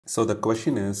So the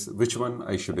question is, which one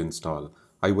I should install?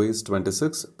 iOS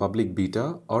 26 public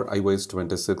beta or iOS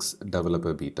 26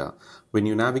 developer beta. When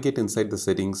you navigate inside the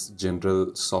settings,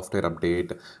 general, software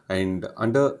update, and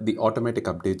under the automatic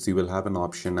updates, you will have an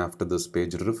option after this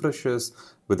page refreshes.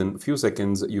 Within a few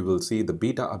seconds, you will see the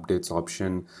beta updates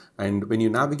option. And when you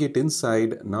navigate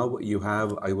inside, now you have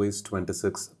iOS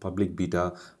 26 public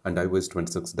beta and iOS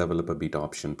 26 developer beta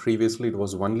option. Previously, it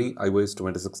was only iOS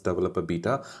 26 developer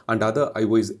beta and other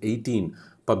iOS 18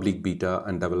 public beta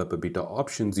and developer beta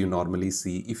options you normally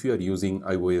see if you are using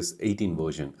iOS 18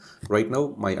 version. Right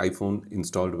now, my iPhone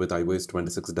installed with iOS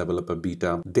 26 developer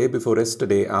beta. Day before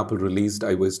yesterday, Apple released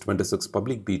iOS 26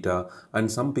 public beta,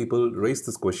 and some people raised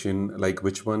this question like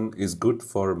which one is good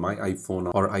for my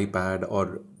iPhone or iPad,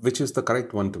 or which is the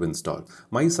correct one to install.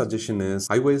 My suggestion is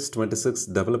iOS 26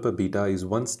 developer beta is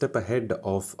one step ahead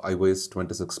of iOS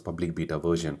 26 public beta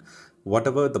version.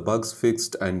 Whatever the bugs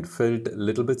fixed and felt a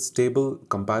little bit stable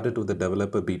compared to the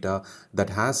developer beta that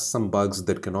has some bugs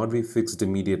that cannot be fixed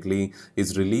immediately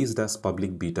is released as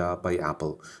public beta by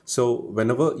Apple. So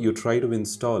whenever you try to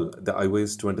install the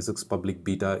iOS 26 public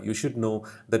beta, you should know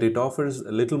that it offers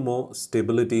a little more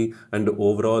stability and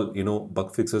overall,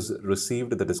 bug fixes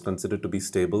received that is considered to be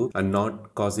stable and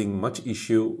not causing much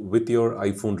issue with your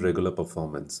iPhone regular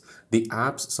performance. The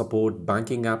apps support,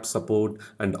 banking app support,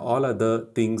 and all other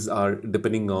things are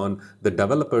depending on the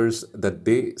developers that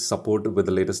they support with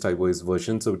the latest iOS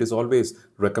version. So it is always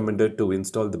recommended to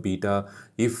install the beta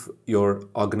if your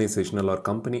organizational or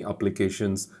company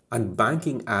applications and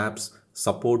banking apps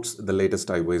supports the latest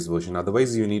iOS version.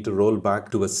 Otherwise, you need to roll back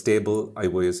to a stable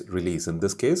iOS release. In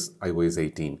this case, iOS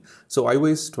 18. So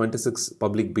iOS 26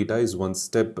 public beta is one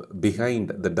step behind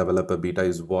the developer beta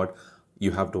is what you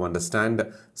have to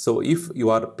understand. So if you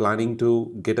are planning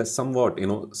to get a somewhat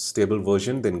stable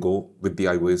version, then go with the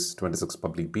iOS 26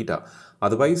 public beta.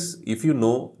 Otherwise, if you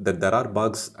know that there are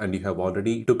bugs and you have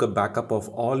already took a backup of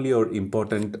all your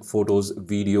important photos,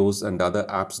 videos, and other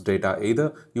apps data,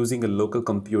 either using a local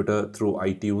computer through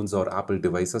iTunes or Apple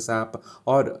devices app,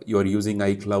 or you are using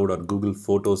iCloud or Google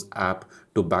Photos app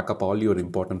to back up all your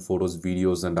important photos,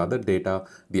 videos, and other data,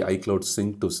 the iCloud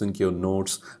sync to sync your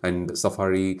notes and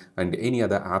Safari and any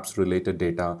other apps related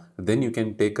data, then you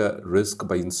can take a risk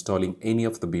by installing any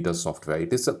of the beta software.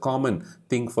 It is a common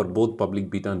thing for both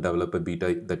public beta and developer beta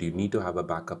that you need to have a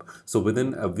backup. So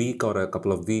within a week or a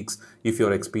couple of weeks, if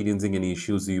you're experiencing any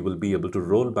issues, you will be able to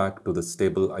roll back to the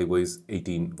stable iOS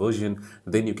 18 version.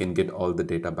 Then you can get all the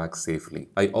data back safely.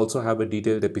 I also have a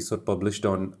detailed episode published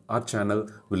on our channel.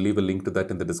 We'll leave a link to that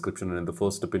in the description and in the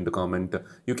first pinned comment.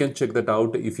 You can check that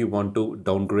out if you want to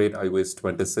downgrade iOS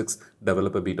 26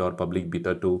 developer beta or public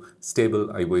beta to stable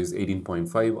iOS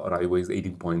 18.5 or iOS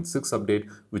 18.6 update,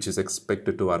 which is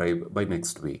expected to arrive by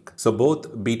next week. So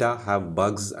both beta have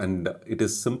bugs, and it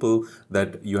is simple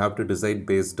that you have to decide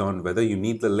based on whether you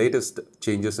need the latest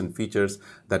changes and features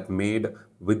that made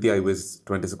with the iOS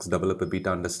 26 developer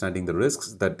beta, understanding the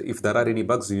risks that if there are any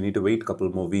bugs, you need to wait a couple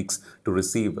more weeks to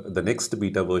receive the next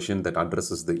beta version that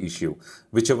addresses the issue.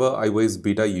 Whichever iOS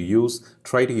beta you use,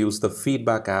 try to use the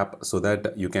feedback app so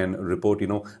that you can report,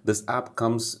 this app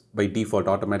comes by default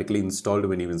automatically installed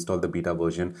when you install the beta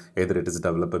version, either it is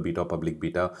developer beta or public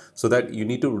beta, so that you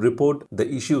need to report the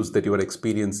issues that you are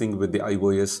experiencing with the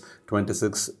iOS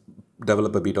 26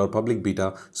 developer beta or public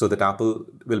beta, so that Apple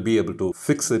will be able to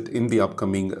fix it in the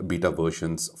upcoming beta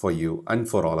versions for you and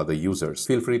for all other users.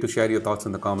 Feel free to share your thoughts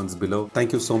in the comments below.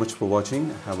 Thank you so much for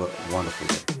watching. Have a wonderful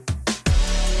day.